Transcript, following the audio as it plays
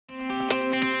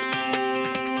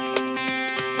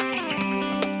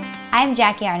I'm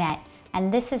Jackie Arnett,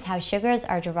 and this is how sugars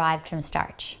are derived from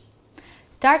starch.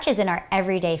 Starch is in our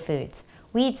everyday foods.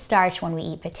 We eat starch when we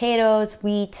eat potatoes,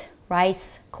 wheat,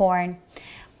 rice, corn.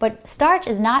 But starch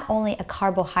is not only a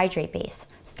carbohydrate base.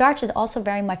 Starch is also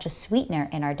very much a sweetener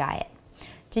in our diet.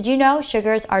 Did you know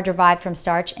sugars are derived from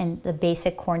starch in the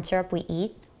basic corn syrup we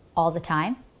eat all the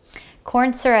time?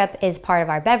 Corn syrup is part of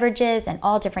our beverages and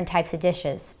all different types of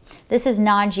dishes. This is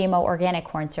non-GMO organic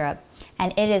corn syrup,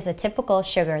 and it is a typical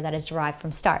sugar that is derived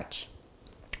from starch.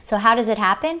 So how does it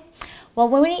happen? Well,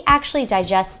 when we actually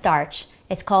digest starch,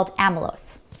 it's called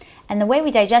amylose. And the way we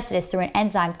digest it is through an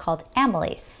enzyme called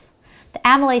amylase. The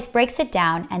amylase breaks it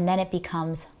down and then it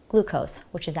becomes glucose,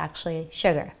 which is actually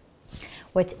sugar.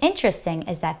 What's interesting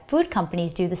is that food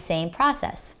companies do the same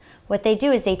process. What they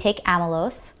do is they take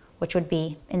amylose, which would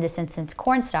be, in this instance,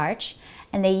 cornstarch,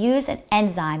 and they use an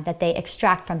enzyme that they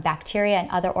extract from bacteria and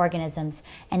other organisms,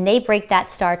 and they break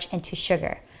that starch into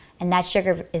sugar. And that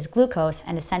sugar is glucose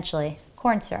and essentially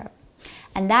corn syrup.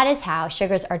 And that is how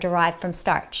sugars are derived from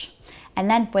starch.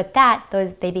 And then with that,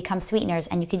 they become sweeteners,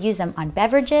 and you could use them on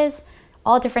beverages,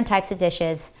 all different types of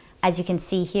dishes. As you can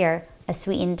see here, a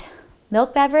sweetened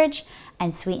milk beverage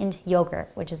and sweetened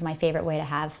yogurt, which is my favorite way to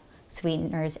have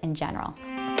sweeteners in general.